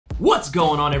What's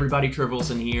going on, everybody? Trevor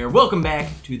Wilson here. Welcome back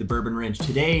to the Bourbon Wrench.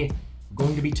 Today, we're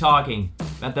going to be talking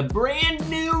about the brand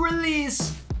new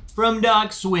release from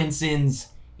Doc Swinson's.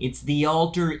 It's the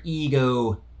Alter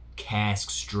Ego Cask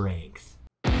Strength.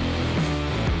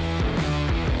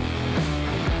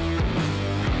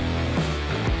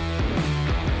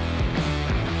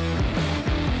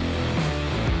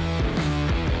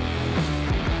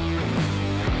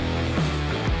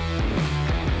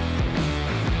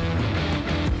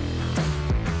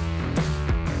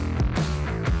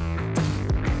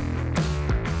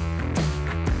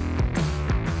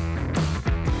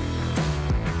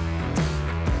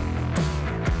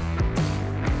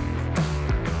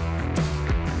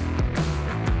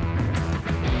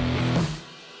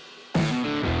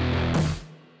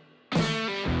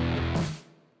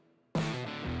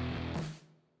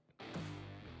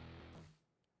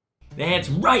 That's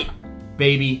right,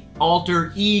 baby.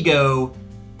 Alter Ego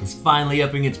is finally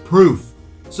upping its proof.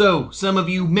 So, some of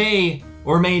you may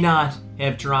or may not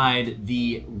have tried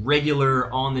the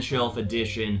regular on-the-shelf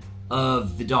edition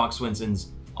of the Doc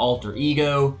Swinson's Alter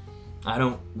Ego. I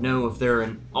don't know if they're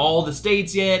in all the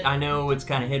states yet. I know it's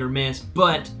kind of hit or miss,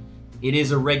 but it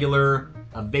is a regular,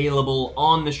 available,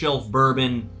 on-the-shelf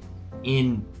bourbon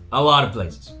in a lot of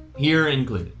places, here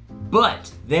included.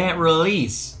 But that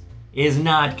release is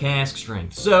not cask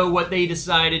strength. So what they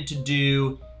decided to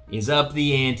do is up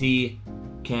the ante,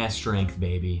 cask strength,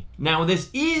 baby. Now this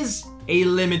is a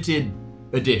limited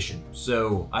edition,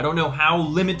 so I don't know how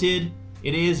limited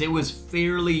it is. It was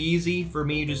fairly easy for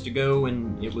me just to go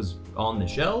and it was on the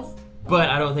shelf, but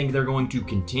I don't think they're going to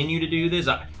continue to do this.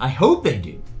 I hope they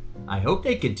do. I hope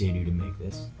they continue to make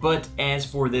this. But as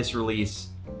for this release,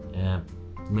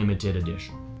 limited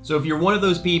edition. So if you're one of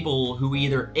those people who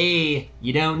either A,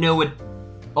 you don't know what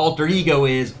Alter Ego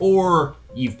is, or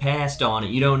you've passed on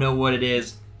it, you don't know what it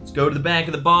is, let's go to the back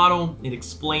of the bottle. It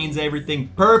explains everything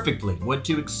perfectly, what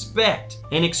to expect.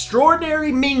 An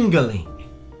extraordinary mingling,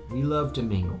 we love to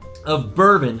mingle, of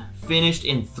bourbon finished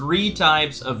in 3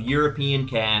 types of European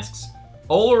casks: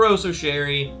 Oloroso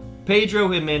sherry, Pedro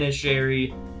Jimenez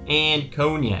sherry, and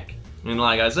cognac. And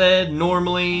like I said,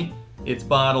 normally it's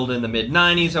bottled in the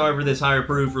mid-90s, however this higher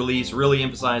proof release really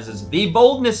emphasizes the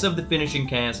boldness of the finishing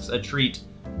casks, a treat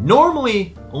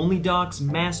normally only Doc's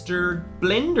master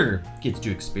blender gets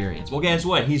to experience. Well, guess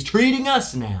what? He's treating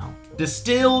us now.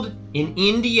 Distilled in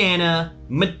Indiana,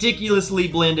 meticulously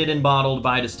blended and bottled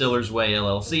by Distillers Way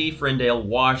LLC, Ferndale,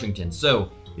 Washington.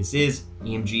 So this is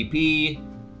MGP.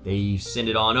 They send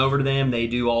it on over to them, they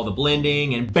do all the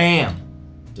blending, and bam!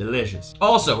 Delicious.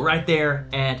 Also, right there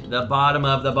at the bottom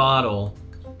of the bottle,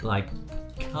 like,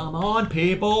 come on,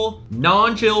 people.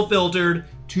 Non-chill filtered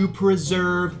to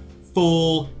preserve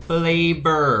full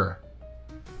flavor.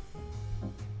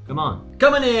 Come on.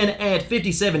 Coming in at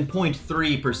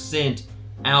 57.3%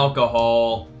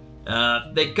 alcohol.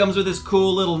 That comes with this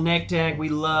cool little neck tag. We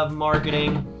love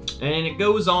marketing. And it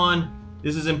goes on,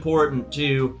 this is important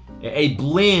too, a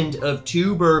blend of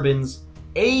 2 bourbons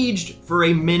aged for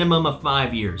a minimum of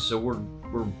 5 years. So we're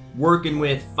working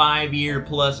with 5-year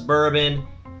plus bourbon,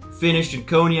 finished in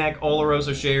cognac,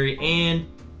 Oloroso sherry, and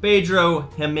Pedro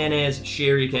Jimenez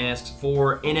sherry casks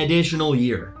for an additional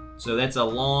year. So that's a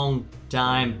long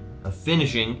time of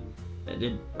finishing.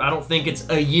 I don't think it's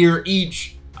a year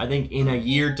each. I think in a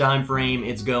year time frame,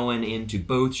 it's going into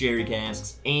both sherry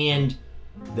casks and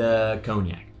the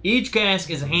cognac. Each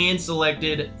cask is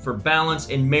hand-selected for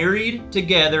balance and married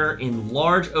together in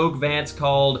large oak vats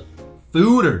called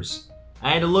foeders. I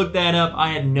had to look that up. I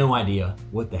had no idea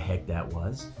what the heck that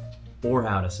was or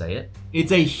how to say it.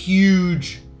 It's a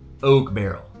huge oak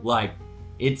barrel. Like,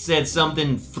 it said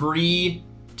something 3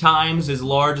 times as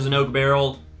large as an oak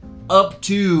barrel, up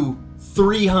to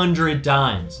 300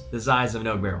 times the size of an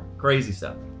oak barrel. Crazy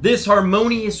stuff. This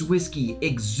harmonious whiskey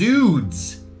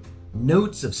exudes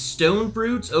notes of stone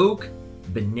fruits, oak,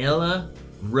 vanilla,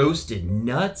 roasted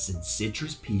nuts, and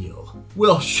citrus peel.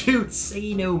 Well, shoot,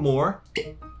 say no more.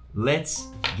 Let's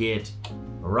get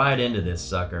right into this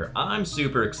sucker. I'm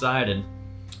super excited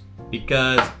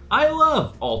because I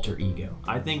love Alter Ego.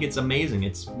 I think it's amazing.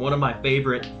 It's one of my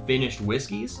favorite finished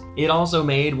whiskeys. It also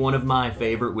made one of my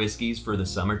favorite whiskeys for the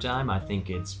summertime. I think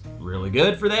it's really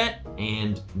good for that.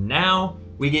 And now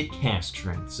we get cask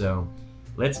strength. So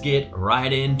let's get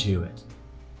right into it.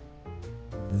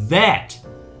 That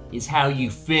is how you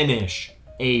finish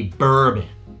a bourbon.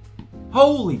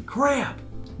 Holy crap!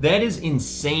 That is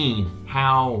insane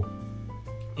how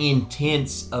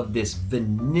intense of this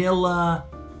vanilla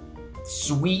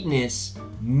sweetness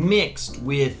mixed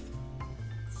with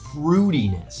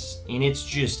fruitiness. And it's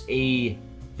just a,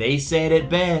 they said it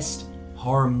best,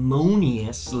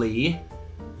 harmoniously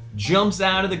jumps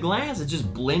out of the glass. It's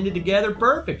just blended together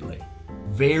perfectly.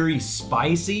 Very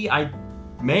spicy.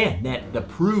 Man, the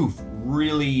proof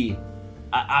really,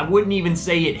 I wouldn't even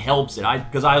say it helps it,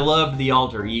 because I loved the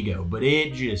Alter Ego, but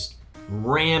it just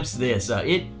ramps this up.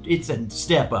 It's a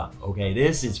step up, okay?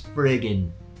 This is friggin'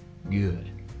 good.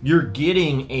 You're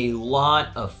getting a lot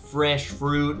of fresh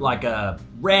fruit, like a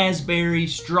raspberry,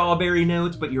 strawberry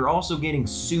notes, but you're also getting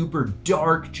super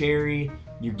dark cherry.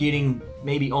 You're getting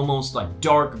maybe almost like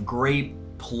dark grape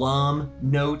plum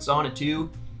notes on it too.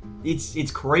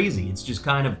 It's crazy. It's just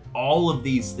kind of all of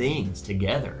these things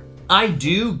together. I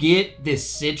do get this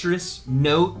citrus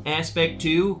note aspect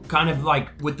too, kind of like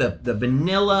with the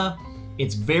vanilla.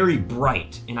 It's very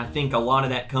bright, and I think a lot of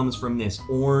that comes from this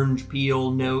orange peel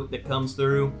note that comes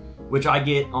through, which I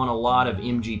get on a lot of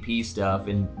MGP stuff,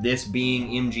 and this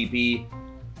being MGP,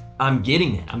 I'm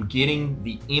getting that. I'm getting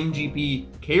the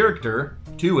MGP character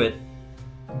to it,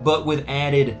 but with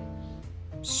added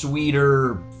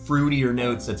sweeter, fruitier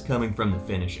notes that's coming from the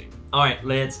finishing. All right,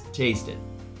 let's taste it.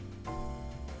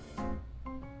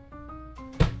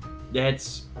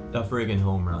 That's a friggin'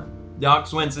 home run. Doc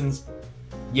Swinson's,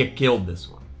 you killed this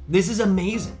one. This is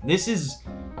amazing. This is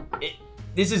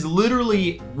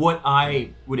literally what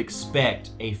I would expect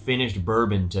a finished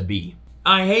bourbon to be.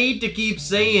 I hate to keep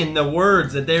saying the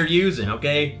words that they're using,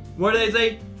 okay? What do they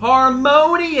say?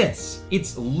 Harmonious.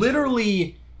 It's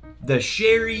literally the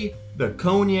sherry, the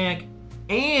cognac,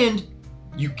 and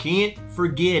you can't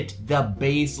forget the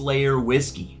base layer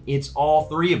whiskey. It's all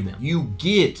three of them. You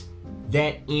get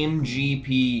that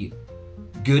MGP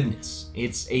goodness.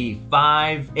 It's a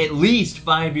at least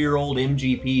 5-year-old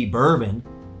MGP bourbon,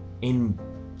 and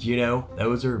you know,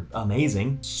 those are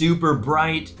amazing. Super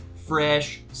bright,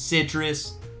 fresh,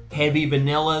 citrus, heavy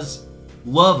vanillas,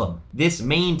 love them. This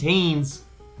maintains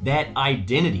that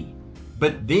identity,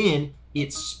 but then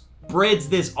it spreads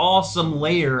this awesome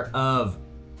layer of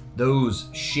those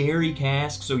sherry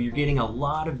casks, so you're getting a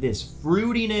lot of this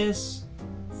fruitiness,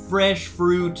 fresh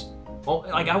fruit.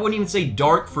 Like, I wouldn't even say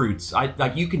dark fruits.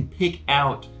 Like, you can pick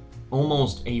out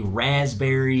almost a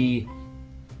raspberry,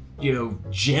 you know,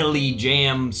 jelly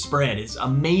jam spread. It's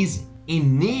amazing.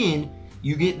 And then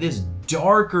you get this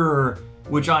darker,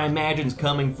 which I imagine is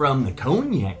coming from the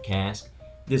cognac cask,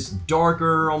 this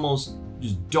darker, almost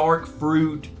just dark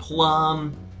fruit,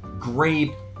 plum,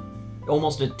 grape,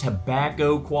 almost a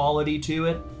tobacco quality to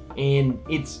it. And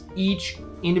each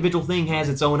individual thing has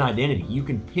its own identity. You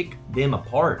can pick them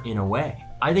apart in a way.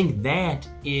 I think that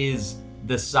is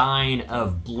the sign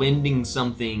of blending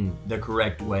something the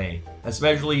correct way,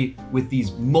 especially with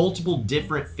these multiple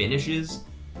different finishes.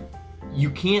 You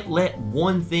can't let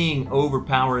one thing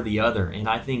overpower the other, and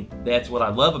I think that's what I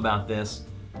love about this.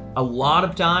 A lot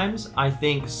of times, I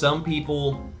think some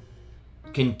people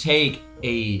can take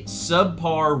a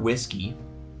subpar whiskey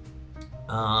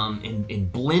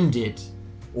and blend it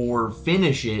or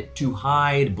finish it to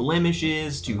hide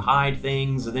blemishes, to hide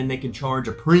things, and then they can charge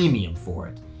a premium for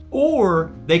it.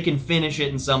 Or they can finish it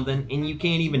in something and you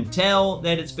can't even tell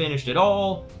that it's finished at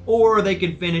all, or they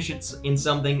can finish it in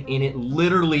something and it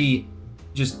literally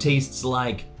just tastes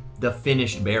like the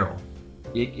finished barrel.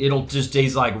 It'll just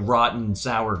taste like rotten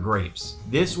sour grapes.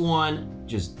 This one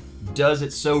just does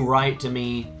it so right to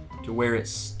me, to where it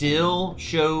still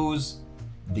shows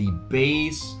the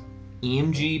base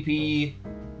MGP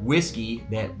whiskey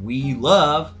that we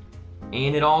love,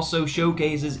 and it also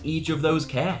showcases each of those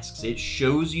casks. It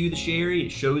shows you the sherry,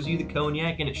 it shows you the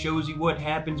cognac, and it shows you what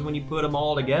happens when you put them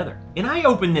all together. And I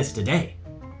opened this today.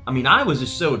 I mean, I was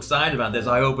just so excited about this.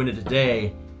 I opened it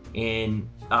today, and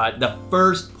the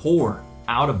first pour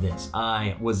out of this,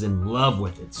 I was in love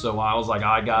with it. So I was like,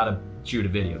 I gotta shoot a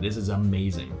video. This is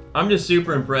amazing. I'm just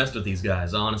super impressed with these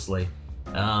guys, honestly.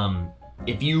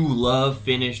 If you love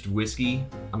finished whiskey,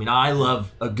 I mean, I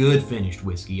love a good finished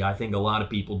whiskey. I think a lot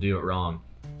of people do it wrong.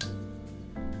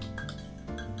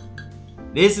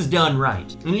 This is done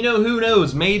right. And you know, who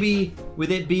knows, maybe with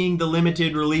it being the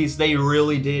limited release, they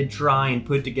really did try and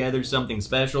put together something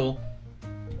special.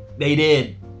 They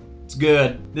did. It's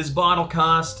good. This bottle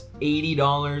cost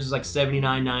 $80, it's like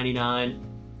 $79.99.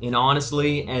 And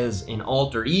honestly, as an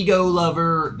Alter Ego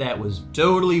lover, that was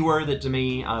totally worth it to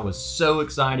me. I was so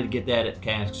excited to get that at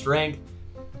Cask Strength.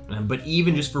 But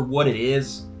even just for what it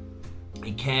is,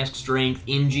 a Cask Strength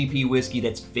MGP whiskey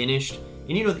that's finished,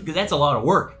 and you know, because that's a lot of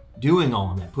work, doing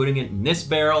all of that, putting it in this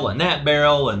barrel and that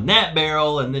barrel and that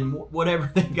barrel, and then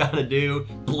whatever they gotta do,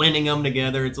 blending them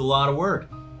together, it's a lot of work.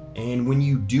 And when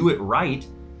you do it right,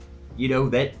 you know,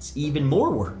 that's even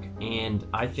more work. And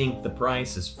I think the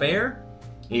price is fair.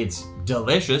 It's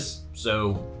delicious,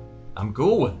 so I'm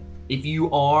cool with it. If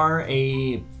you are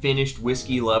a finished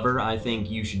whiskey lover, I think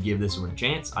you should give this one a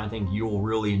chance. I think you'll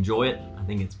really enjoy it. I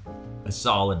think it's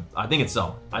solid. I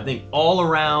think all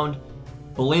around,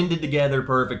 blended together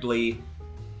perfectly.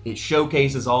 It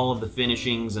showcases all of the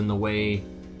finishings in the way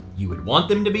you would want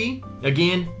them to be.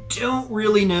 Again, don't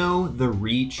really know the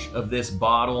reach of this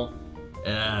bottle.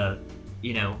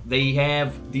 You know, they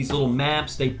have these little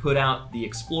maps. They put out the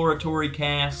exploratory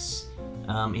casks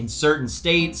in certain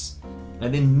states.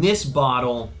 And then this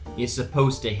bottle is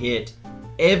supposed to hit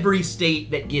every state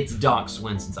that gets Doc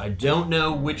Swinsons. I don't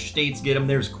know which states get them.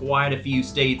 There's quite a few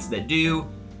states that do.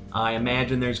 I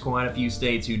imagine there's quite a few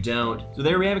states who don't. So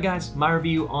there we have it, guys. My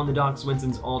review on the Doc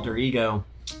Swinson's Alter Ego.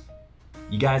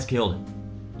 You guys killed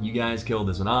it. You guys killed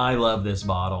this one. I love this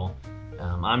bottle.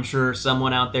 I'm sure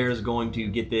someone out there is going to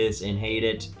get this and hate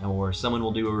it, or someone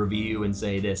will do a review and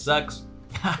say this sucks.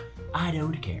 I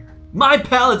don't care. My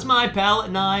palate's my palate,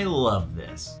 and I love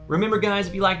this. Remember, guys,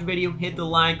 if you liked the video, hit the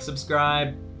like,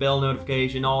 subscribe, bell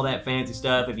notification, all that fancy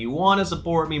stuff. If you want to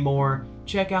support me more,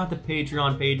 check out the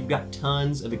Patreon page. We've got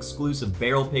tons of exclusive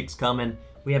barrel picks coming.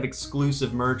 We have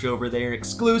exclusive merch over there,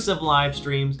 exclusive live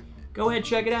streams. Go ahead,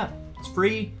 check it out. It's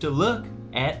free to look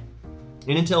at.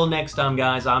 And until next time,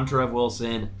 guys, I'm Trev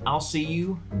Wilson. I'll see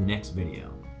you in the next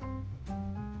video.